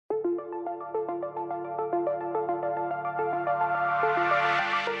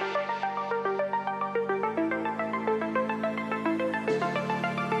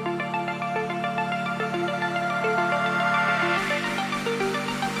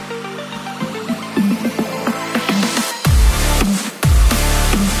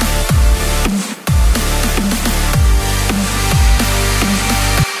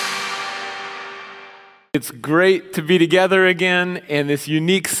It's great to be together again in this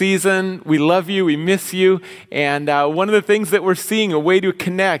unique season. We love you, we miss you, and one of the things that we're seeing, a way to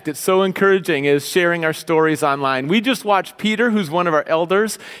connect, it's so encouraging, is sharing our stories online. We just watched Peter, who's one of our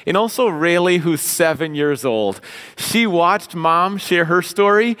elders, and also Rayleigh, who's 7 years old. She watched Mom share her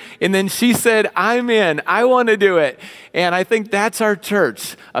story, and then she said, I'm in, I want to do it. And I think that's our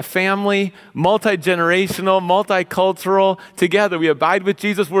church, a family, multi-generational, multicultural, together. We abide with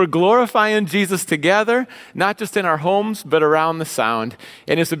Jesus. We're glorifying Jesus together, not just in our homes, but around the sound.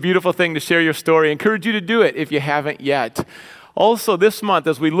 And it's a beautiful thing to share your story. I encourage you to do it if you haven't yet. Also, this month,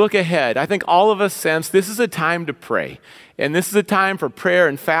 as we look ahead, I think all of us sense this is a time to pray. And this is a time for prayer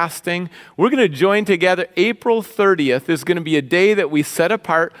and fasting. We're going to join together. April 30th is going to be a day that we set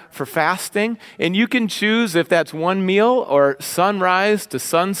apart for fasting. And you can choose if that's one meal or sunrise to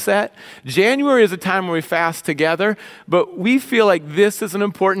sunset. January is a time where we fast together. But we feel like this is an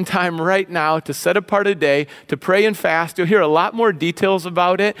important time right now to set apart a day to pray and fast. You'll hear a lot more details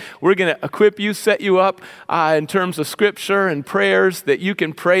about it. We're going to equip you, set you up in terms of scripture and prayers that you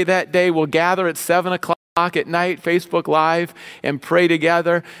can pray that day. We'll gather at 7 o'clock. At night, Facebook Live, and pray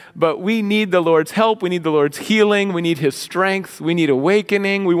together. But we need the Lord's help. We need the Lord's healing. We need His strength. We need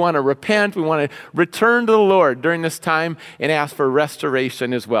awakening. We want to repent. We want to return to the Lord during this time and ask for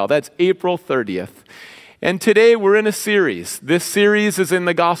restoration as well. That's April 30th. And today we're in a series. This series is in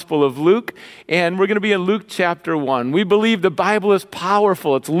the Gospel of Luke, and we're going to be in Luke chapter 1. We believe the Bible is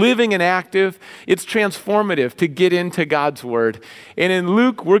powerful. It's living and active. It's transformative to get into God's Word. And in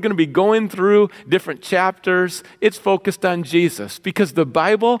Luke, we're going to be going through different chapters. It's focused on Jesus because the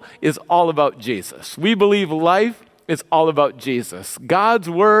Bible is all about Jesus. We believe life is all about Jesus. God's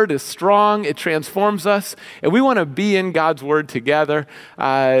Word is strong. It transforms us. And we want to be in God's Word together.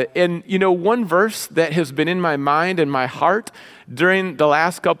 And you know, one verse that has been in my mind and my heart during the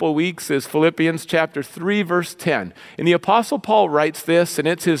last couple of weeks is Philippians chapter 3, verse 10. And the Apostle Paul writes this, and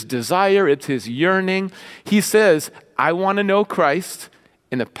it's his desire, it's his yearning. He says, I want to know Christ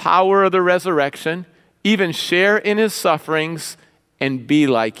in the power of the resurrection, even share in His sufferings, and be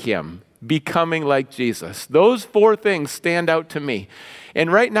like Him. Becoming like Jesus. Those four things stand out to me.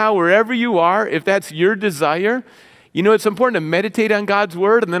 And right now, wherever you are, if that's your desire, you know, it's important to meditate on God's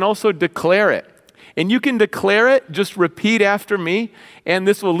Word and then also declare it. And you can declare it, just repeat after me, and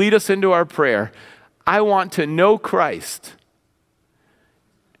this will lead us into our prayer. I want to know Christ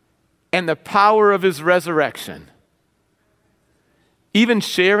and the power of His resurrection, even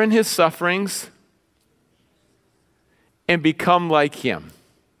share in His sufferings, and become like Him.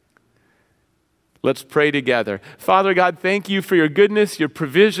 Let's pray together. Father God, thank you for your goodness, your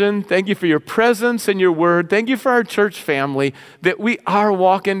provision. Thank you for your presence and your word. Thank you for our church family, that we are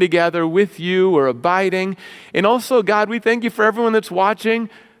walking together with you or abiding. And also, God, we thank you for everyone that's watching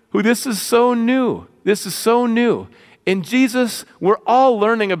who this is so new. This is so new. And Jesus, we're all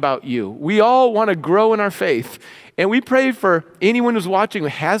learning about you. We all want to grow in our faith. And we pray for anyone who's watching who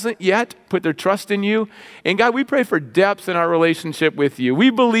hasn't yet put their trust in you. And God, we pray for depth in our relationship with you. We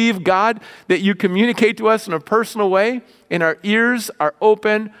believe, God, that you communicate to us in a personal way, and our ears are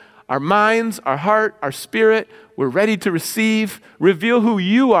open, our minds, our heart, our spirit, we're ready to receive. Reveal who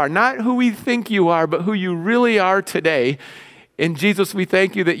you are, not who we think you are, but who you really are today. And Jesus, we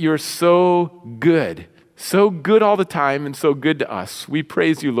thank you that you're so good all the time, and so good to us. We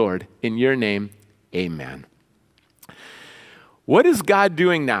praise you, Lord. In your name, amen. What is God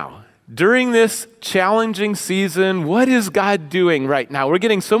doing now? During this challenging season, what is God doing right now? We're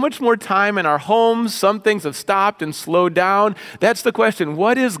getting so much more time in our homes. Some things have stopped and slowed down. That's the question.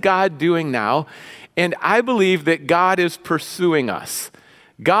 What is God doing now? And I believe that God is pursuing us.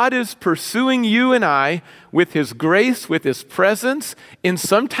 God is pursuing you and I with His grace, with His presence, and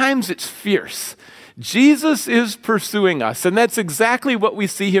sometimes it's fierce. Jesus is pursuing us, and that's exactly what we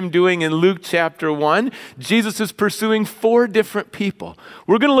see Him doing in Luke chapter 1. Jesus is pursuing 4 different people.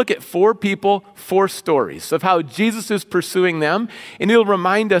 We're going to look at 4 people, 4 stories of how Jesus is pursuing them, and it'll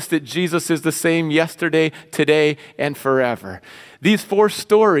remind us that Jesus is the same yesterday, today, and forever. These 4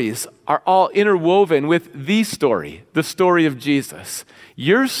 stories are all interwoven with the story of Jesus.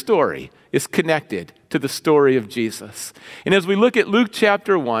 Your story is connected to the story of Jesus. And as we look at Luke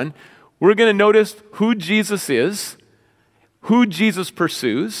chapter 1, we're going to notice who Jesus is, who Jesus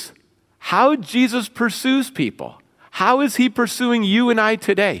pursues, how Jesus pursues people. How is He pursuing you and I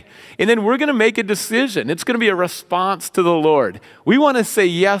today? And then we're going to make a decision. It's going to be a response to the Lord. We want to say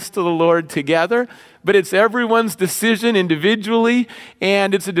yes to the Lord together, but it's everyone's decision individually,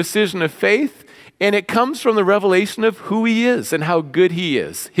 and it's a decision of faith. And it comes from the revelation of who He is and how good He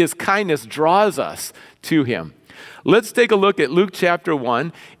is. His kindness draws us to Him. Let's take a look at Luke chapter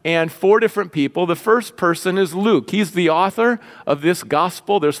 1 and 4 different people. The first person is Luke. He's the author of this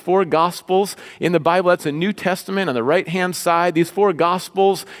gospel. There's 4 gospels in the Bible. That's a New Testament on the right-hand side. These 4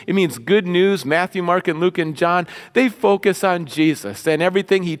 gospels, it means good news. Matthew, Mark, and Luke, and John, they focus on Jesus and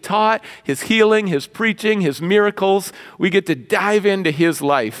everything he taught, his healing, his preaching, his miracles. We get to dive into his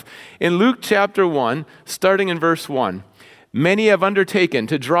life. In Luke chapter 1, starting in verse 1, many have undertaken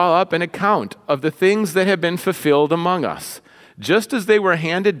to draw up an account of the things that have been fulfilled among us, just as they were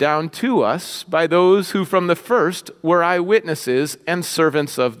handed down to us by those who from the first were eyewitnesses and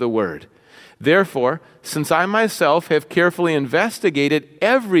servants of the word. Therefore, since I myself have carefully investigated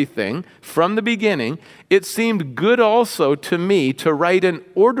everything from the beginning, it seemed good also to me to write an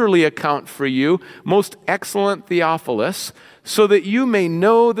orderly account for you, most excellent Theophilus, so that you may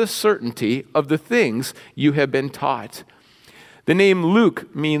know the certainty of the things you have been taught. The name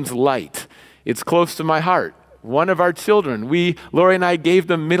Luke means light. It's close to my heart. One of our children, Lori and I gave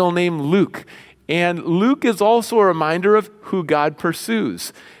the middle name Luke. And Luke is also a reminder of who God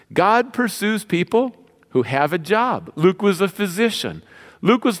pursues. God pursues people who have a job. Luke was a physician.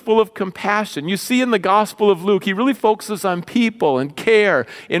 Luke was full of compassion. You see in the Gospel of Luke, he really focuses on people and care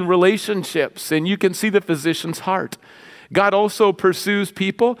in relationships, and you can see the physician's heart. God also pursues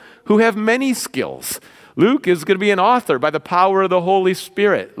people who have many skills. Luke is going to be an author by the power of the Holy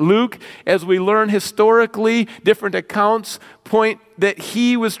Spirit. Luke, as we learn historically, different accounts point that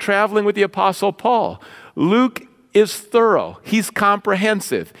he was traveling with the Apostle Paul. Luke is thorough. He's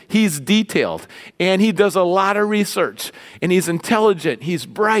comprehensive. He's detailed. And he does a lot of research. And he's intelligent. He's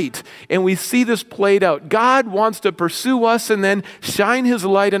bright. And we see this played out. God wants to pursue us and then shine his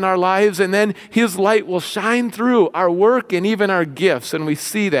light in our lives. And then his light will shine through our work and even our gifts. And we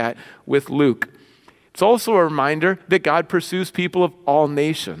see that with Luke. It's also a reminder that God pursues people of all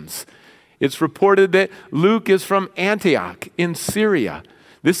nations. It's reported that Luke is from Antioch in Syria.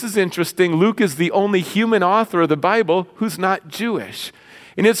 This is interesting. Luke is the only human author of the Bible who's not Jewish.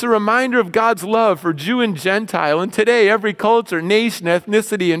 And it's a reminder of God's love for Jew and Gentile. And today, every culture, nation,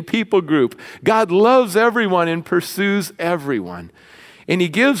 ethnicity, and people group, God loves everyone and pursues everyone. And he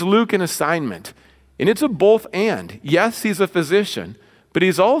gives Luke an assignment. And it's a both and. Yes, he's a physician, but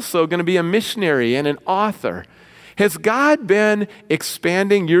he's also going to be a missionary and an author. Has God been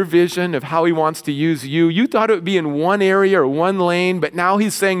expanding your vision of how he wants to use you? You thought it would be in one area or one lane, but now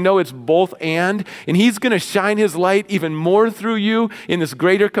he's saying, no, it's both and he's going to shine his light even more through you in this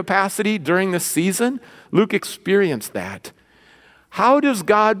greater capacity during this season. Luke experienced that. How does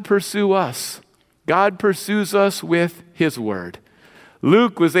God pursue us? God pursues us with his word.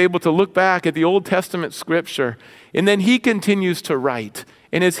 Luke was able to look back at the Old Testament scripture, and then he continues to write.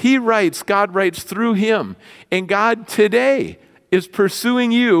 And as he writes, God writes through him. And God today is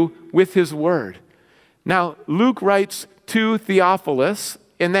pursuing you with his word. Now, Luke writes to Theophilus,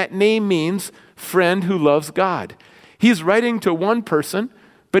 and that name means friend who loves God. He's writing to one person,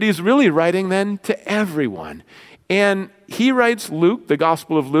 but he's really writing then to everyone. And he writes Luke, the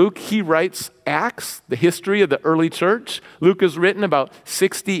Gospel of Luke. He writes Acts, the history of the early church. Luke is written about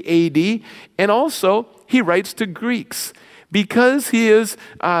 60 AD. And also, he writes to Greeks. Because he is,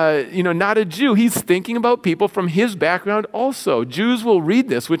 not a Jew, he's thinking about people from his background also. Jews will read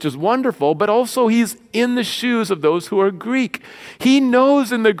this, which is wonderful, but also he's in the shoes of those who are Greek. He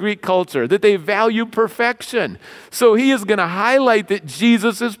knows in the Greek culture that they value perfection. So he is going to highlight that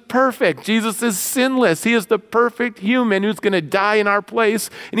Jesus is perfect. Jesus is sinless. He is the perfect human who's going to die in our place,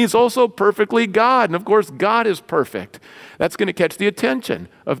 and he's also perfectly God. And of course, God is perfect. That's going to catch the attention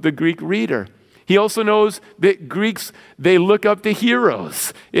of the Greek reader. He also knows that Greeks, they look up to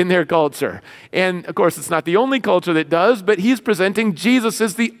heroes in their culture. And of course, it's not the only culture that does, but he's presenting Jesus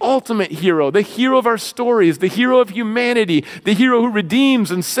as the ultimate hero, the hero of our stories, the hero of humanity, the hero who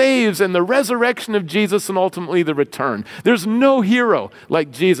redeems and saves, and the resurrection of Jesus and ultimately the return. There's no hero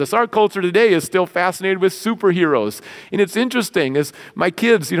like Jesus. Our culture today is still fascinated with superheroes. And it's interesting, as my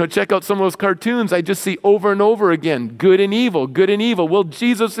kids, check out some of those cartoons, I just see over and over again, good and evil, good and evil. Well,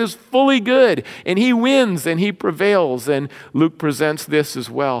 Jesus is fully good. And he wins and he prevails. And Luke presents this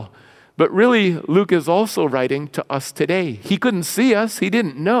as well. But really, Luke is also writing to us today. He couldn't see us. He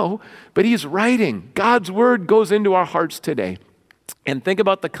didn't know. But he's writing. God's word goes into our hearts today. And think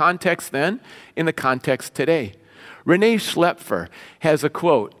about the context then in the context today. Renee Schlepfer has a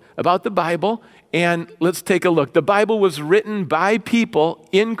quote about the Bible. And let's take a look. The Bible was written by people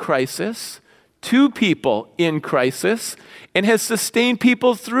in crisis to people in crisis and has sustained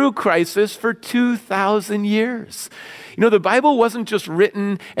people through crisis for 2,000 years. You know, the Bible wasn't just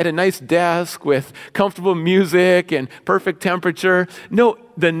written at a nice desk with comfortable music and perfect temperature. No,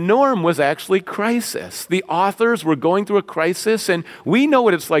 the norm was actually crisis. The authors were going through a crisis, and we know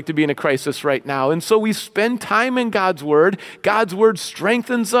what it's like to be in a crisis right now. And so we spend time in God's Word. God's Word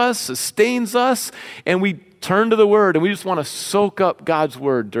strengthens us, sustains us, and we turn to the Word, and we just want to soak up God's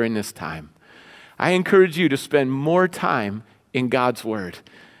Word during this time. I encourage you to spend more time in God's Word.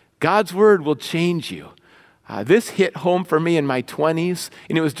 God's Word will change you. This hit home for me in my 20s,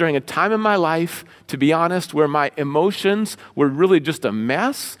 and it was during a time in my life, to be honest, where my emotions were really just a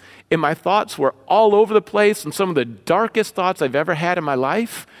mess, and my thoughts were all over the place, and some of the darkest thoughts I've ever had in my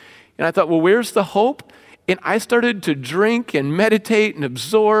life. And I thought, well, where's the hope? And I started to drink and meditate and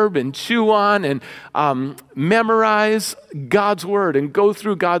absorb and chew on and memorize God's Word and go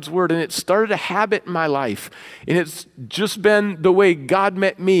through God's Word. And it started a habit in my life. And it's just been the way God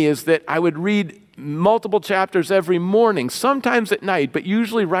met me, is that I would read multiple chapters every morning, sometimes at night, but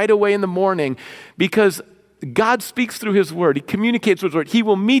usually right away in the morning, because God speaks through His Word. He communicates with His Word. He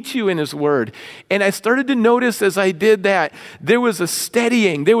will meet you in His Word. And I started to notice as I did that, there was a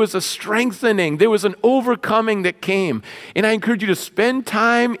steadying, there was a strengthening, there was an overcoming that came. And I encourage you to spend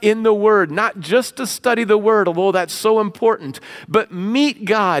time in the Word, not just to study the Word, although that's so important, but meet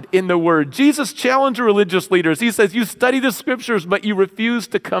God in the Word. Jesus challenged the religious leaders. He says, you study the Scriptures, but you refuse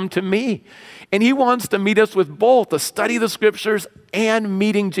to come to me. And He wants to meet us with both, to study the Scriptures and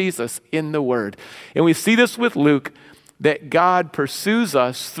meeting Jesus in the Word. And we see this with Luke, that God pursues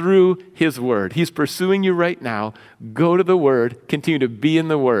us through His Word. He's pursuing you right now. Go to the Word. Continue to be in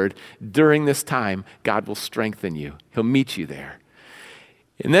the Word. During this time, God will strengthen you. He'll meet you there.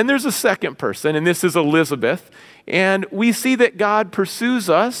 And then there's a second person, and this is Elizabeth. And we see that God pursues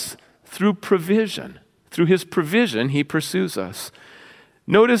us through provision. Through His provision, He pursues us.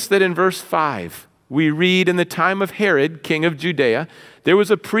 Notice that in verse 5, we read, in the time of Herod, king of Judea, there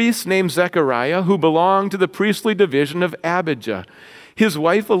was a priest named Zechariah who belonged to the priestly division of Abijah. His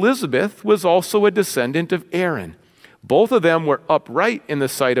wife Elizabeth was also a descendant of Aaron. Both of them were upright in the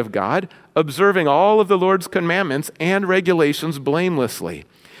sight of God, observing all of the Lord's commandments and regulations blamelessly.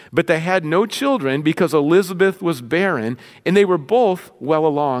 But they had no children because Elizabeth was barren, and they were both well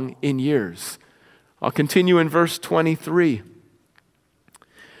along in years. I'll continue in verse 23.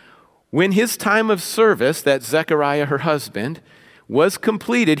 When his time of service, that Zechariah, her husband, was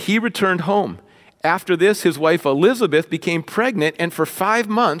completed, he returned home. After this, his wife Elizabeth became pregnant and for 5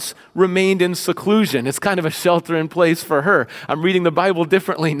 months remained in seclusion. It's kind of a shelter in place for her. I'm reading the Bible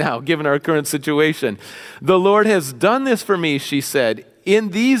differently now, given our current situation. The Lord has done this for me, she said. In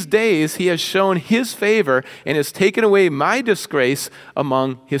these days, He has shown His favor and has taken away my disgrace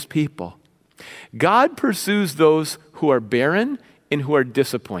among His people. God pursues those who are barren and who are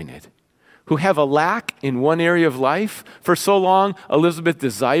disappointed, who have a lack in one area of life. For so long, Elizabeth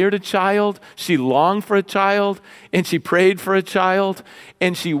desired a child. She longed for a child, and she prayed for a child,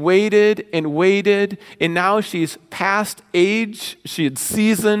 and she waited, and now she's past age. She had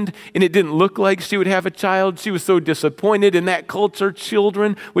seasoned, and it didn't look like she would have a child. She was so disappointed. In that culture,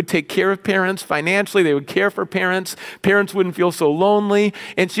 children would take care of parents. Financially, they would care for parents. Parents wouldn't feel so lonely,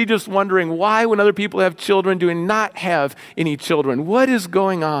 and she just wondering, why, when other people have children, do I not have any children? What is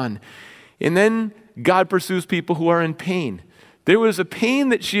going on? And then God pursues people who are in pain. There was a pain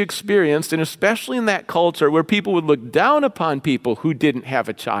that she experienced, and especially in that culture where people would look down upon people who didn't have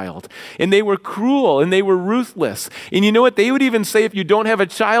a child. And they were cruel and they were ruthless. And you know what? They would even say, if you don't have a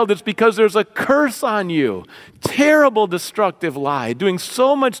child, it's because there's a curse on you. Terrible, destructive lie, doing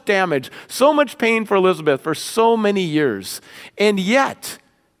so much damage, so much pain for Elizabeth for so many years. And yet,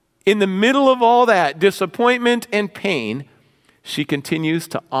 in the middle of all that disappointment and pain, she continues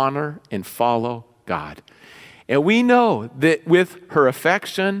to honor and follow God. And we know that with her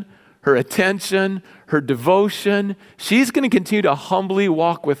affection, her attention, her devotion, she's going to continue to humbly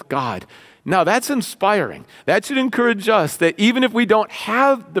walk with God. Now, that's inspiring. That should encourage us that even if we don't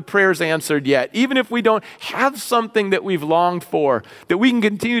have the prayers answered yet, even if we don't have something that we've longed for, that we can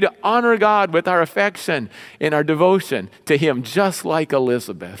continue to honor God with our affection and our devotion to Him, just like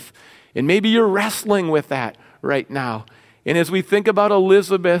Elizabeth. And maybe you're wrestling with that right now. And as we think about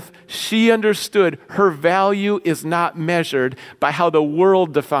Elizabeth, she understood her value is not measured by how the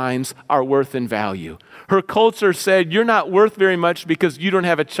world defines our worth and value. Her culture said, you're not worth very much because you don't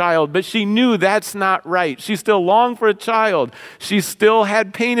have a child, but she knew that's not right. She still longed for a child. She still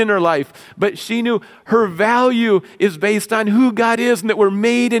had pain in her life, but she knew her value is based on who God is and that we're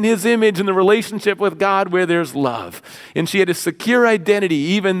made in His image in the relationship with God where there's love. And she had a secure identity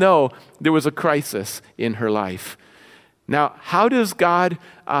even though there was a crisis in her life. Now, how does God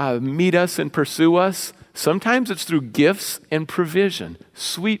meet us and pursue us? Sometimes it's through gifts and provision,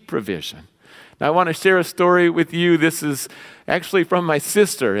 sweet provision. Now, I want to share a story with you. This is actually from my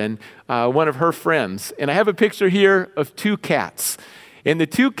sister and one of her friends. And I have a picture here of two cats. And the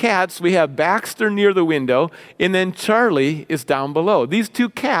two cats, we have Baxter near the window, and then Charlie is down below. These two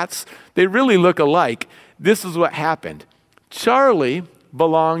cats, they really look alike. This is what happened. Charlie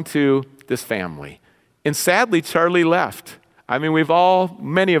belonged to this family. And sadly, Charlie left. I mean,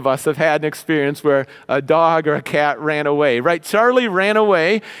 many of us have had an experience where a dog or a cat ran away, right? Charlie ran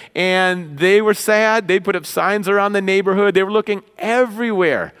away, and they were sad. They put up signs around the neighborhood. They were looking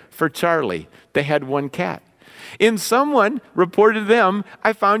everywhere for Charlie. They had one cat. And someone reported to them,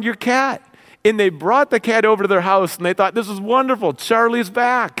 I found your cat. And they brought the cat over to their house, and they thought, this is wonderful. Charlie's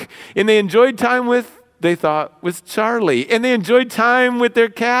back. And they enjoyed time with Charlie. And they enjoyed time with their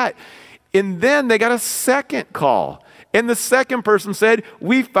cat. And then they got a second call. And the second person said,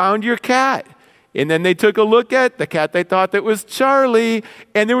 we found your cat. And then they took a look at the cat they thought that was Charlie.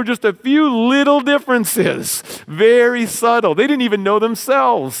 And there were just a few little differences, very subtle. They didn't even know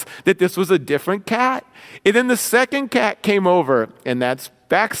themselves that this was a different cat. And then the second cat came over, and that's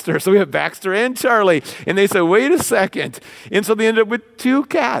Baxter. So we have Baxter and Charlie. And they said, wait a second. And so they ended up with two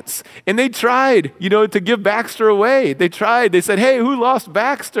cats. And they tried, to give Baxter away. They tried. They said, hey, who lost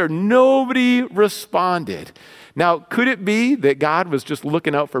Baxter? Nobody responded. Now, could it be that God was just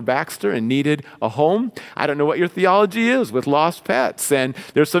looking out for Baxter and needed a home? I don't know what your theology is with lost pets, and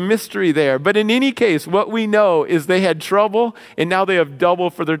there's some mystery there. But in any case, what we know is they had trouble, and now they have double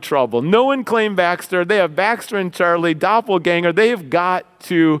for their trouble. No one claimed Baxter. They have Baxter and Charlie, doppelganger. They have got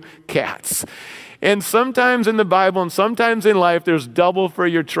two cats. And sometimes in the Bible and sometimes in life, there's double for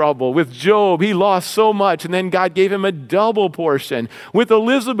your trouble. With Job, he lost so much, and then God gave him a double portion. With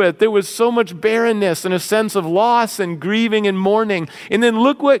Elizabeth, there was so much barrenness and a sense of loss and grieving and mourning. And then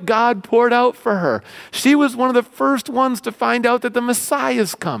look what God poured out for her. She was one of the first ones to find out that the Messiah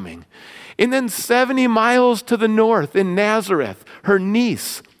is coming. And then 70 miles to the north in Nazareth, her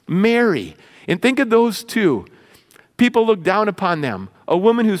niece, Mary. And think of those two. People look down upon them. A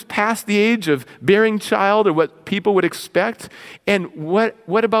woman who's past the age of bearing child or what people would expect. And what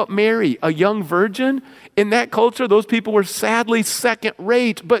about Mary, a young virgin? In that culture, those people were sadly second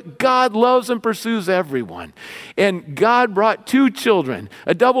rate, but God loves and pursues everyone. And God brought two children,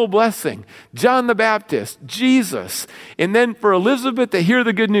 a double blessing, John the Baptist, Jesus. And then for Elizabeth to hear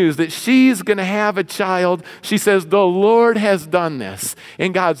the good news that she's going to have a child, she says, the Lord has done this,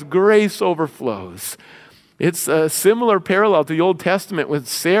 and God's grace overflows. It's a similar parallel to the Old Testament when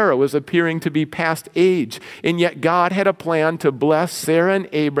Sarah was appearing to be past age. And yet God had a plan to bless Sarah and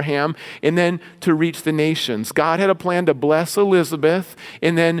Abraham and then to reach the nations. God had a plan to bless Elizabeth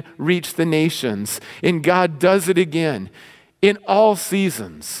and then reach the nations. And God does it again. In all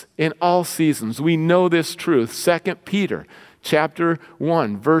seasons, we know this truth. 2 Peter chapter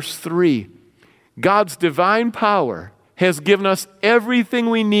 1, verse 3. God's divine power has given us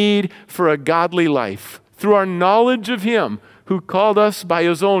everything we need for a godly life, through our knowledge of Him who called us by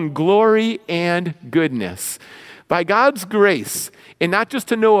His own glory and goodness. By God's grace, and not just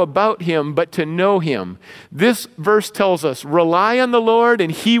to know about Him, but to know Him. This verse tells us, rely on the Lord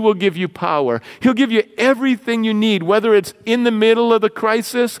and He will give you power. He'll give you everything you need, whether it's in the middle of the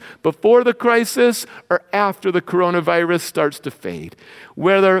crisis, before the crisis, or after the coronavirus starts to fade.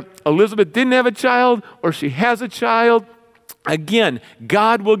 Whether Elizabeth didn't have a child or she has a child, again,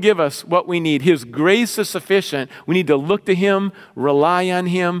 God will give us what we need. His grace is sufficient. We need to look to Him, rely on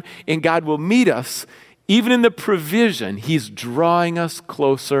Him, and God will meet us. Even in the provision, He's drawing us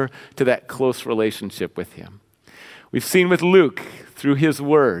closer to that close relationship with Him. We've seen with Luke through his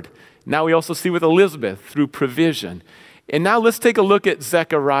word. Now we also see with Elizabeth through provision. And now let's take a look at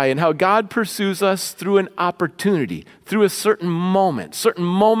Zechariah and how God pursues us through an opportunity, through a certain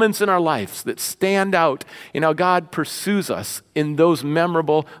moments in our lives that stand out, and how God pursues us in those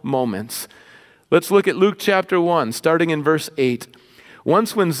memorable moments. Let's look at Luke chapter 1, starting in verse 8.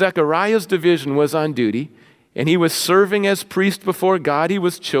 Once when Zechariah's division was on duty, and he was serving as priest before God, he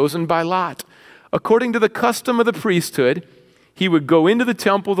was chosen by lot. According to the custom of the priesthood, he would go into the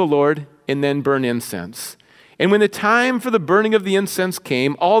temple of the Lord and then burn incense. And when the time for the burning of the incense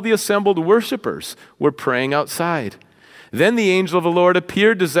came, all the assembled worshipers were praying outside. Then the angel of the Lord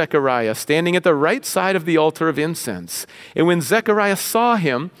appeared to Zechariah, standing at the right side of the altar of incense. And when Zechariah saw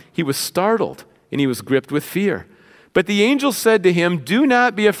him, he was startled, and he was gripped with fear. But the angel said to him, "Do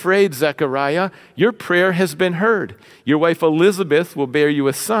not be afraid, Zechariah. Your prayer has been heard. Your wife Elizabeth will bear you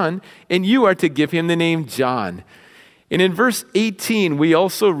a son, and you are to give him the name John." And in verse 18, we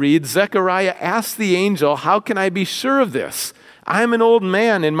also read, Zechariah asked the angel, "How can I be sure of this? I'm an old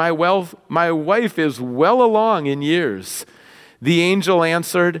man, and my wife is well along in years." The angel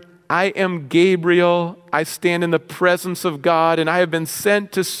answered, "I am Gabriel. I stand in the presence of God, and I have been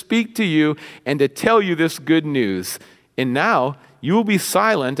sent to speak to you and to tell you this good news. And now you will be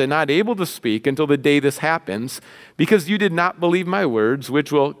silent and not able to speak until the day this happens, because you did not believe my words, which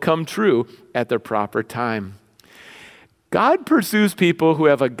will come true at their proper time." God pursues people who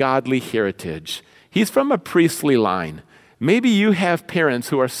have a godly heritage. He's from a priestly line. Maybe you have parents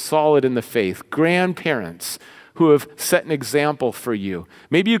who are solid in the faith, grandparents who have set an example for you.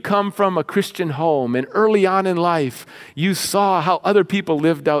 Maybe you come from a Christian home, and early on in life, you saw how other people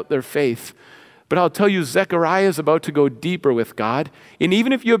lived out their faith. But I'll tell you, Zechariah is about to go deeper with God. And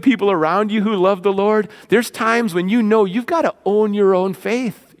even if you have people around you who love the Lord, there's times when you know you've got to own your own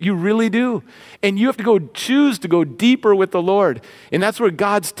faith. You really do. And you have to choose to go deeper with the Lord. And that's where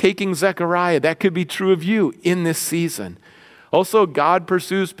God's taking Zechariah. That could be true of you in this season. Also, God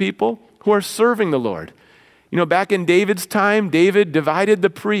pursues people who are serving the Lord. You know, back in David's time, David divided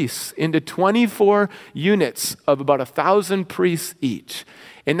the priests into 24 units of about 1,000 priests each.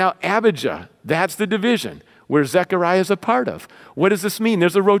 And now Abijah, that's the division where Zechariah is a part of. What does this mean?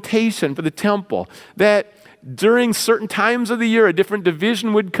 There's a rotation for the temple that during certain times of the year, a different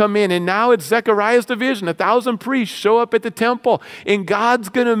division would come in. And now it's Zechariah's division. 1,000 priests show up at the temple, and God's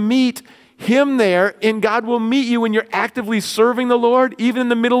going to meet him there, and God will meet you when you're actively serving the Lord. Even in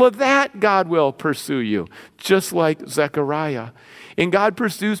the middle of that, God will pursue you, just like Zechariah. And God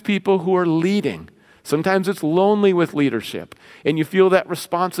pursues people who are leading. Sometimes it's lonely with leadership, and you feel that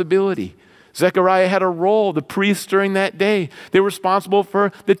responsibility. Zechariah had a role, the priests during that day. They were responsible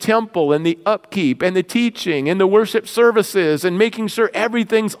for the temple and the upkeep and the teaching and the worship services and making sure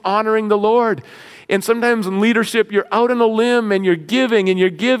everything's honoring the Lord. And sometimes in leadership, you're out on a limb and you're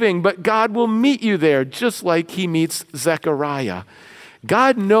giving, but God will meet you there just like he meets Zechariah.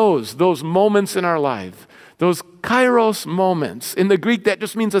 God knows those moments in our life, those kairos moments. In the Greek, that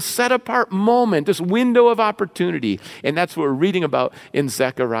just means a set-apart moment, this window of opportunity. And that's what we're reading about in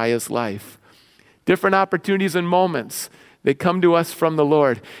Zechariah's life. Different opportunities and moments, they come to us from the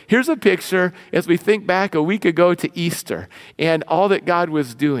Lord. Here's a picture as we think back a week ago to Easter and all that God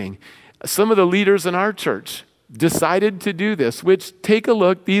was doing. Some of the leaders in our church decided to do this, which, take a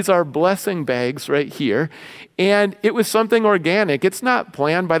look, these are blessing bags right here. And it was something organic. It's not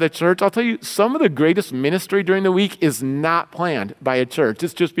planned by the church. I'll tell you, some of the greatest ministry during the week is not planned by a church.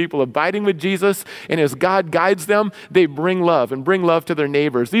 It's just people abiding with Jesus, and as God guides them, they bring love and bring love to their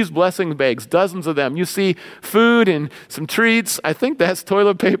neighbors. These blessing bags, dozens of them. You see food and some treats. I think that's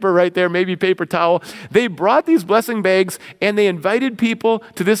toilet paper right there, maybe paper towel. They brought these blessing bags, and they invited people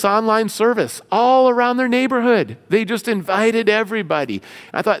to this online service all around their neighborhood. They just invited everybody.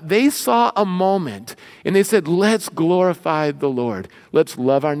 I thought they saw a moment, and they said, let's glorify the Lord. Let's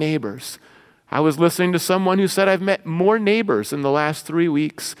love our neighbors. I was listening to someone who said, I've met more neighbors in the last 3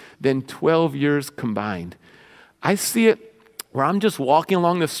 weeks than 12 years combined. I see it where I'm just walking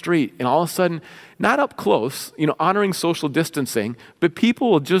along the street, and all of a sudden, not up close, honoring social distancing, but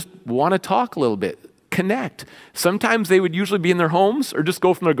people will just want to talk a little bit, connect. Sometimes they would usually be in their homes or just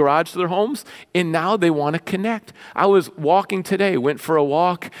go from their garage to their homes, and now they want to connect. I was walking today, went for a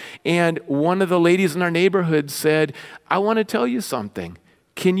walk, and one of the ladies in our neighborhood said, I want to tell you something.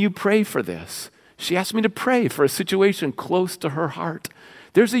 Can you pray for this? She asked me to pray for a situation close to her heart.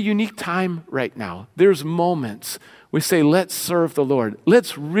 There's a unique time right now. There's moments we say, let's serve the Lord.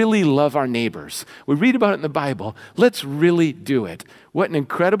 Let's really love our neighbors. We read about it in the Bible. Let's really do it. What an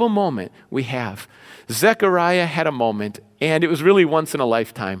incredible moment we have. Zechariah had a moment, and it was really once in a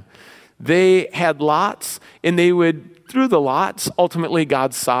lifetime. They had lots, and they would, through the lots, ultimately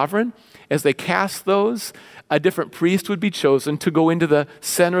God's sovereign. As they cast those, a different priest would be chosen to go into the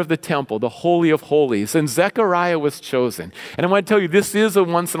center of the temple, the Holy of Holies. And Zechariah was chosen. And I want to tell you, this is a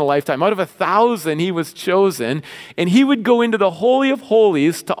once in a lifetime. Out of 1,000, he was chosen, and he would go into the Holy of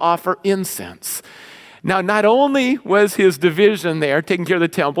Holies to offer incense. Now, not only was his division there taking care of the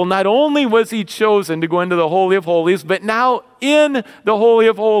temple, not only was he chosen to go into the Holy of Holies, but now in the Holy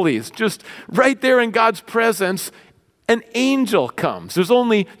of Holies, just right there in God's presence, an angel comes. There's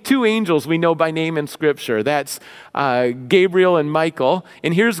only two angels we know by name in Scripture. That's Gabriel and Michael.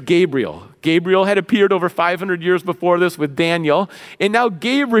 And here's Gabriel. Gabriel had appeared over 500 years before this with Daniel. And now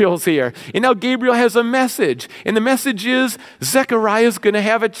Gabriel's here. And now Gabriel has a message. And the message is Zechariah is going to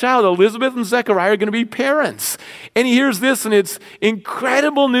have a child. Elizabeth and Zechariah are going to be parents. And he hears this, and it's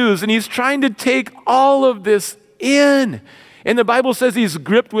incredible news. And he's trying to take all of this in. And the Bible says he's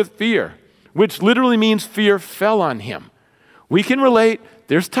gripped with fear, which literally means fear fell on him. We can relate.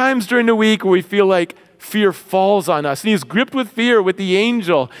 There's times during the week where we feel like fear falls on us. And he's gripped with fear with the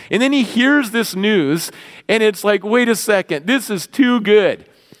angel. And then he hears this news, and it's like, wait a second, this is too good.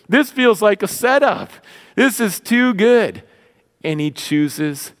 This feels like a setup. This is too good. And he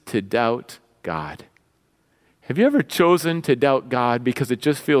chooses to doubt God. Have you ever chosen to doubt God because it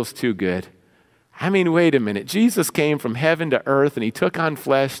just feels too good? I mean, wait a minute. Jesus came from heaven to earth, and he took on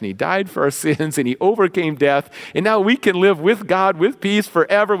flesh, and he died for our sins, and he overcame death. And now we can live with God, with peace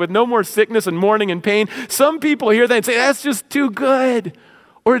forever, with no more sickness and mourning and pain. Some people hear that and say, that's just too good,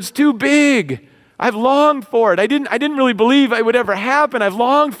 or it's too big. I've longed for it. I didn't really believe it would ever happen. I've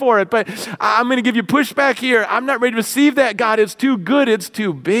longed for it, but I'm going to give you pushback here. I'm not ready to receive that, God. It's too good. It's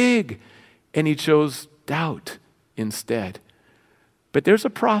too big. And he chose doubt instead. But there's a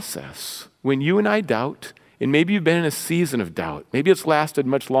process. When you and I doubt, and maybe you've been in a season of doubt, maybe it's lasted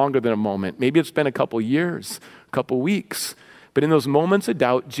much longer than a moment, maybe it's been a couple years, a couple weeks, but in those moments of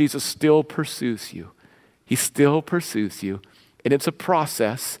doubt, Jesus still pursues you. He still pursues you, and it's a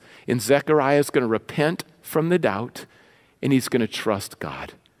process, and Zechariah is going to repent from the doubt, and he's going to trust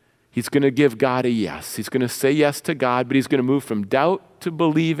God. He's going to give God a yes. He's going to say yes to God, but he's going to move from doubt to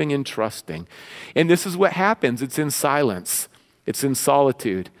believing and trusting. And this is what happens. It's in silence. It's in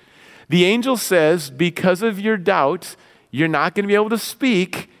solitude. The angel says, because of your doubt, you're not going to be able to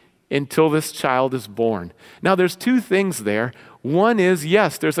speak until this child is born. Now, there's two things there. One is,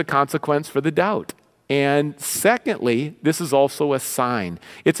 yes, there's a consequence for the doubt. And secondly, this is also a sign.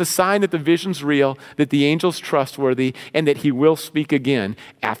 It's a sign that the vision's real, that the angel's trustworthy, and that he will speak again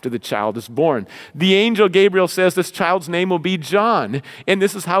after the child is born. The angel Gabriel says this child's name will be John, and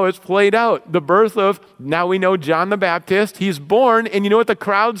this is how it's played out. The birth of, now we know, John the Baptist. He's born, and you know what the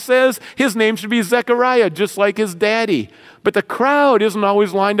crowd says? His name should be Zechariah, just like his daddy. But the crowd isn't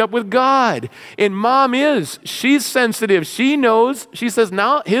always lined up with God. And mom is. She's sensitive. She knows. She says,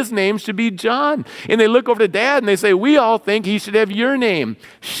 now his name should be John. And they look over to dad and they say, we all think he should have your name.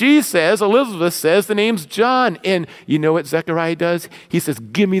 She says, Elizabeth says, the name's John. And you know what Zechariah does? He says,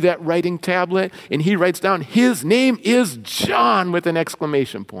 give me that writing tablet. And he writes down, his name is John with an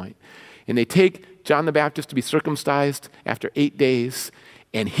exclamation point. And they take John the Baptist to be circumcised after 8 days.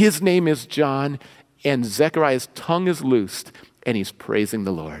 And his name is John. And Zechariah's tongue is loosed, and he's praising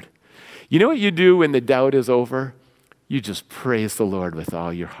the Lord. You know what you do when the doubt is over? You just praise the Lord with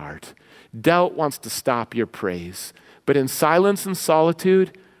all your heart. Doubt wants to stop your praise. But in silence and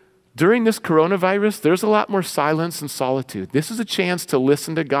solitude, during this coronavirus, there's a lot more silence and solitude. This is a chance to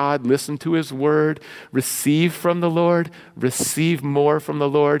listen to God, listen to his word, receive from the Lord, receive more from the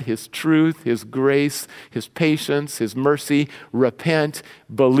Lord, his truth, his grace, his patience, his mercy, repent,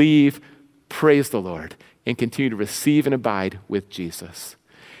 believe, praise the Lord, and continue to receive and abide with Jesus.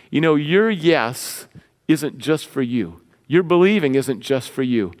 You know, your yes isn't just for you. Your believing isn't just for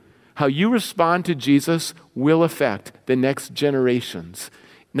you. How you respond to Jesus will affect the next generations,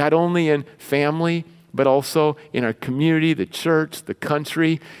 not only in family, but also in our community, the church, the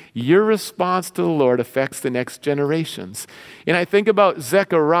country. Your response to the Lord affects the next generations. And I think about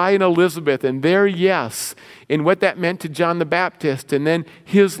Zechariah and Elizabeth and their yes, and what that meant to John the Baptist, and then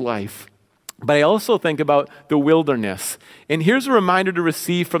his life. But I also think about the wilderness. And here's a reminder to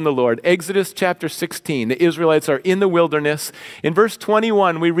receive from the Lord. Exodus chapter 16, the Israelites are in the wilderness. In verse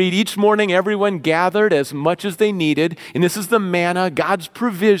 21, we read, each morning everyone gathered as much as they needed. And this is the manna, God's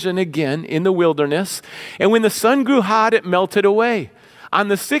provision again in the wilderness. And when the sun grew hot, it melted away. On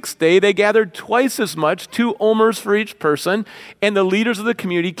the sixth day, they gathered twice as much, 2 omers for each person, and the leaders of the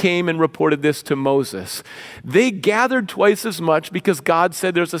community came and reported this to Moses. They gathered twice as much because God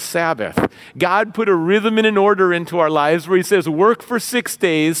said there's a Sabbath. God put a rhythm and an order into our lives where he says, work for 6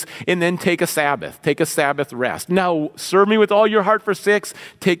 days and then take a Sabbath rest. Now, serve me with all your heart for 6,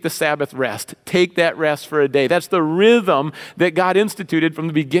 take the Sabbath rest. Take that rest for a day. That's the rhythm that God instituted from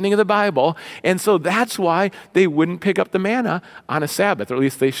the beginning of the Bible, and so that's why they wouldn't pick up the manna on a Sabbath. Or at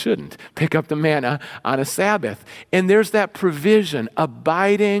least they shouldn't pick up the manna on a Sabbath. And there's that provision,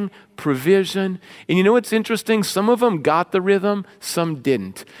 abiding provision. And you know what's interesting? Some of them got the rhythm, some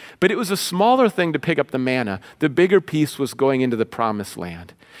didn't. But it was a smaller thing to pick up the manna. The bigger piece was going into the promised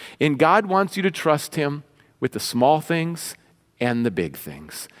land. And God wants you to trust him with the small things and the big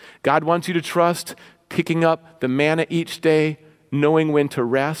things. God wants you to trust picking up the manna each day, knowing when to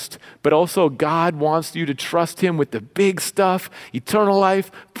rest, but also God wants you to trust him with the big stuff, eternal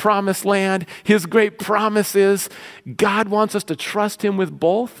life, promised land, his great promises. God wants us to trust him with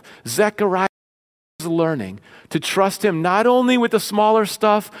both. Zechariah is learning to trust him not only with the smaller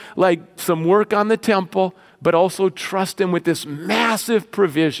stuff, like some work on the temple, but also trust him with this massive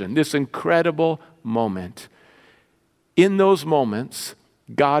provision, this incredible moment. In those moments,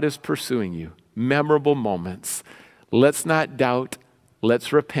 God is pursuing you. Memorable moments. Let's not doubt.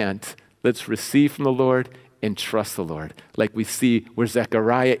 Let's repent. Let's receive from the Lord and trust the Lord, like we see where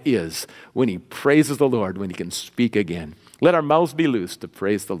Zechariah is when he praises the Lord, when he can speak again. Let our mouths be loose to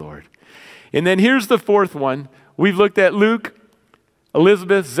praise the Lord. And then here's the fourth one. We've looked at Luke,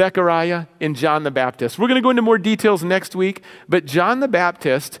 Elizabeth, Zechariah, and John the Baptist. We're going to go into more details next week, but John the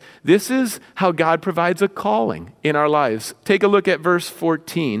Baptist, this is how God provides a calling in our lives. Take a look at verse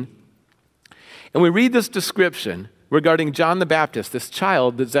 14. And we read this description regarding John the Baptist, this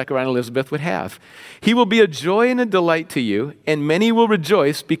child that Zechariah and Elizabeth would have. He will be a joy and a delight to you, and many will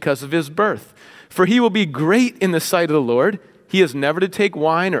rejoice because of his birth. For he will be great in the sight of the Lord. He is never to take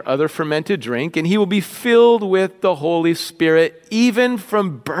wine or other fermented drink, and he will be filled with the Holy Spirit even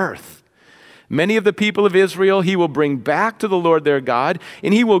from birth. Many of the people of Israel he will bring back to the Lord their God,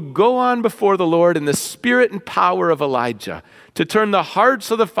 and he will go on before the Lord in the spirit and power of Elijah, to turn the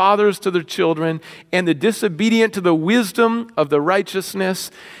hearts of the fathers to their children, and the disobedient to the wisdom of the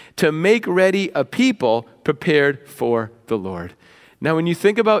righteousness, to make ready a people prepared for the Lord. Now, when you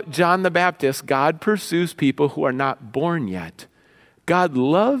think about John the Baptist, God pursues people who are not born yet. God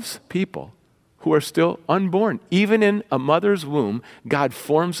loves people who are still unborn. Even in a mother's womb, God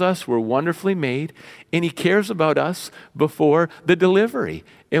forms us. We're wonderfully made, and he cares about us before the delivery.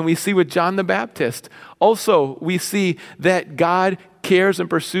 And we see with John the Baptist. Also, we see that God cares and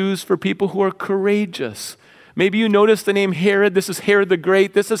pursues for people who are courageous. Maybe you notice the name Herod. This is Herod the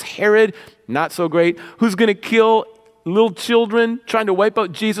Great. This is Herod, not so great, who's going to kill little children, trying to wipe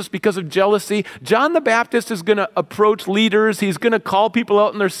out Jesus because of jealousy. John the Baptist is going to approach leaders. He's going to call people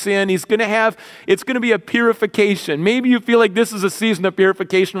out in their sin. It's going to be a purification. Maybe you feel like this is a season of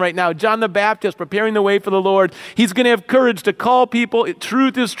purification right now. John the Baptist preparing the way for the Lord. He's going to have courage to call people.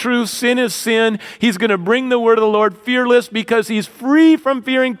 Truth is truth. Sin is sin. He's going to bring the word of the Lord fearless because he's free from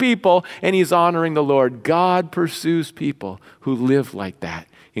fearing people and he's honoring the Lord. God pursues people who live like that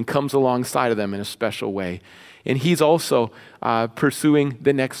and comes alongside of them in a special way. And he's also pursuing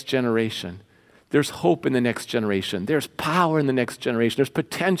the next generation. There's hope in the next generation. There's power in the next generation. There's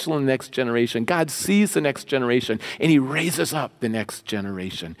potential in the next generation. God sees the next generation, and he raises up the next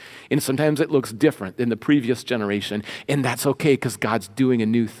generation. And sometimes it looks different than the previous generation, and that's okay because God's doing a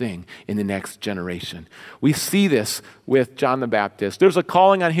new thing in the next generation. We see this with John the Baptist. There's a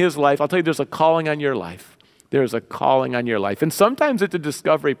calling on his life. I'll tell you, there's a calling on your life. There's a calling on your life. And sometimes it's a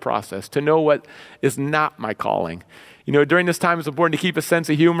discovery process to know what is not my calling. You know, during this time, it's important to keep a sense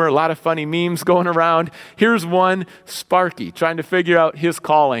of humor, a lot of funny memes going around. Here's one, Sparky, trying to figure out his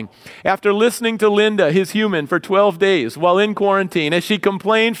calling. After listening to Linda, his human, for 12 days while in quarantine, as she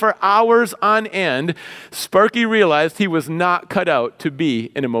complained for hours on end, Sparky realized he was not cut out to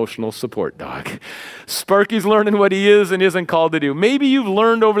be an emotional support dog. Sparky's learning what he is and isn't called to do. Maybe you've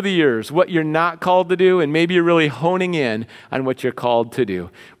learned over the years what you're not called to do, and maybe you're really honing in on what you're called to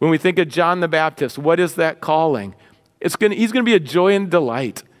do. When we think of John the Baptist, what is that calling? He's going to be a joy and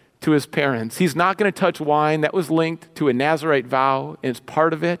delight to his parents. He's not going to touch wine. That was linked to a Nazirite vow, and it's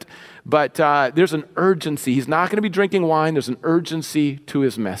part of it. But there's an urgency. He's not going to be drinking wine. There's an urgency to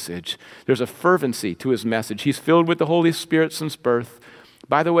his message. There's a fervency to his message. He's filled with the Holy Spirit since birth.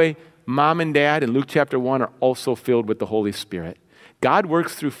 By the way, mom and dad in Luke chapter 1 are also filled with the Holy Spirit. God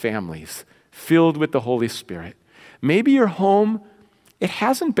works through families filled with the Holy Spirit. Maybe your home, it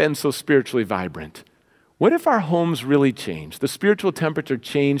hasn't been so spiritually vibrant. What if our homes really changed? The spiritual temperature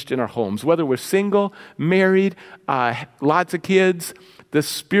changed in our homes, whether we're single, married, lots of kids, the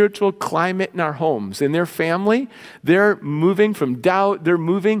spiritual climate in our homes, in their family, they're moving from doubt, they're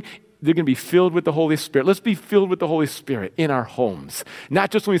going to be filled with the Holy Spirit. Let's be filled with the Holy Spirit in our homes, not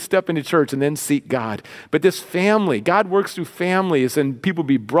just when we step into church and then seek God, but this family. God works through families and people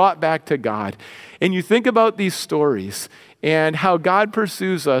be brought back to God. And you think about these stories and how God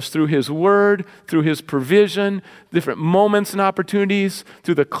pursues us through his word, through his provision, different moments and opportunities,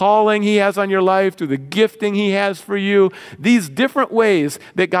 through the calling he has on your life, through the gifting he has for you, these different ways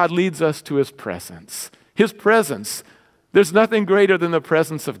that God leads us to his presence. His presence, there's nothing greater than the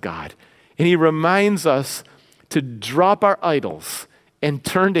presence of God. And he reminds us to drop our idols and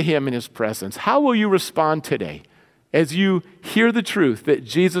turn to him in his presence. How will you respond today as you hear the truth that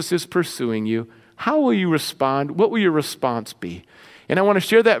Jesus is pursuing you? How will you respond? What will your response be? And I want to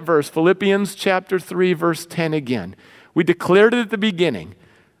share that verse, Philippians chapter 3, verse 10 again. We declared it at the beginning.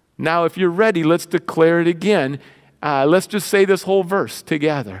 Now, if you're ready, let's declare it again. Let's just say this whole verse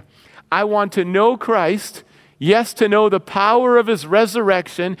together. I want to know Christ, yes, to know the power of his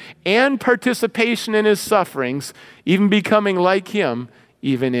resurrection and participation in his sufferings, even becoming like him,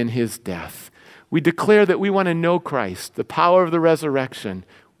 even in his death. We declare that we want to know Christ, the power of the resurrection,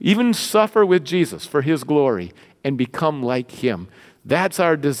 even suffer with Jesus for his glory and become like him. That's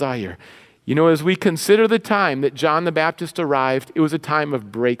our desire. You know, as we consider the time that John the Baptist arrived, it was a time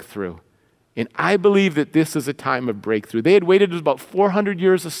of breakthrough. And I believe that this is a time of breakthrough. They had waited about 400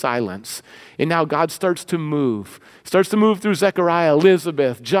 years of silence. And now God starts to move through Zechariah,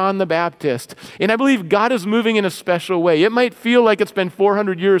 Elizabeth, John the Baptist. And I believe God is moving in a special way. It might feel like it's been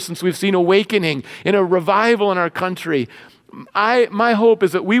 400 years since we've seen awakening and a revival in our country. My hope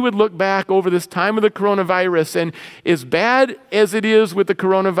is that we would look back over this time of the coronavirus, and as bad as it is with the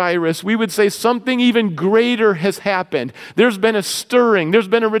coronavirus, we would say something even greater has happened. There's been a stirring. There's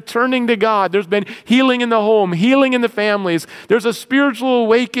been a returning to God. There's been healing in the home, healing in the families. There's a spiritual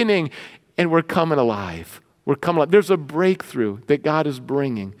awakening, and we're coming alive. We're coming alive. There's a breakthrough that God is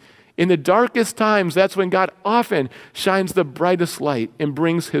bringing. In the darkest times, that's when God often shines the brightest light and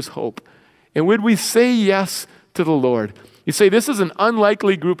brings his hope. And would we say yes to the Lord? You say, this is an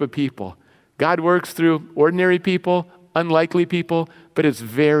unlikely group of people. God works through ordinary people, unlikely people, but it's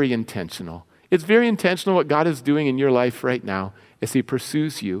very intentional. It's very intentional what God is doing in your life right now as he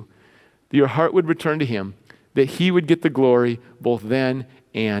pursues you, that your heart would return to him, that he would get the glory both then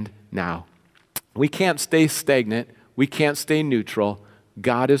and now. We can't stay stagnant. We can't stay neutral.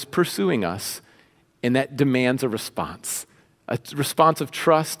 God is pursuing us, and that demands a response of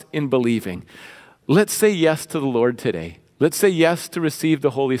trust in believing. Let's say yes to the Lord today. Let's say yes to receive the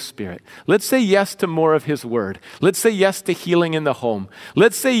Holy Spirit. Let's say yes to more of his word. Let's say yes to healing in the home.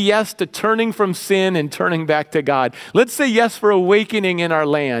 Let's say yes to turning from sin and turning back to God. Let's say yes for awakening in our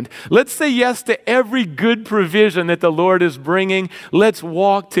land. Let's say yes to every good provision that the Lord is bringing. Let's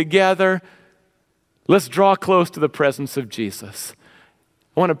walk together. Let's draw close to the presence of Jesus.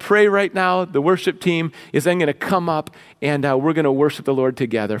 I want to pray right now. The worship team is then going to come up, and we're going to worship the Lord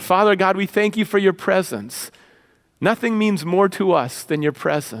together. Father God, we thank you for your presence. Nothing means more to us than your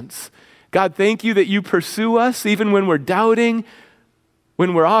presence. God, thank you that you pursue us even when we're doubting,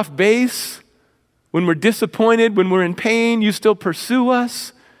 when we're off base, when we're disappointed, when we're in pain, you still pursue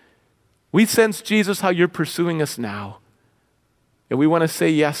us. We sense, Jesus, how you're pursuing us now. And we want to say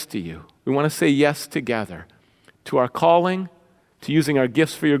yes to you. We want to say yes together to our calling, to using our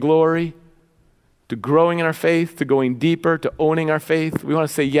gifts for your glory, to growing in our faith, to going deeper, to owning our faith. We want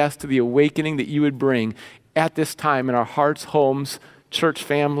to say yes to the awakening that you would bring at this time in our hearts, homes, church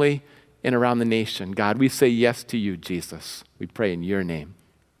family, and around the nation. God, we say yes to you, Jesus. We pray in your name.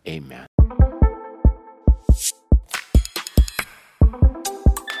 Amen.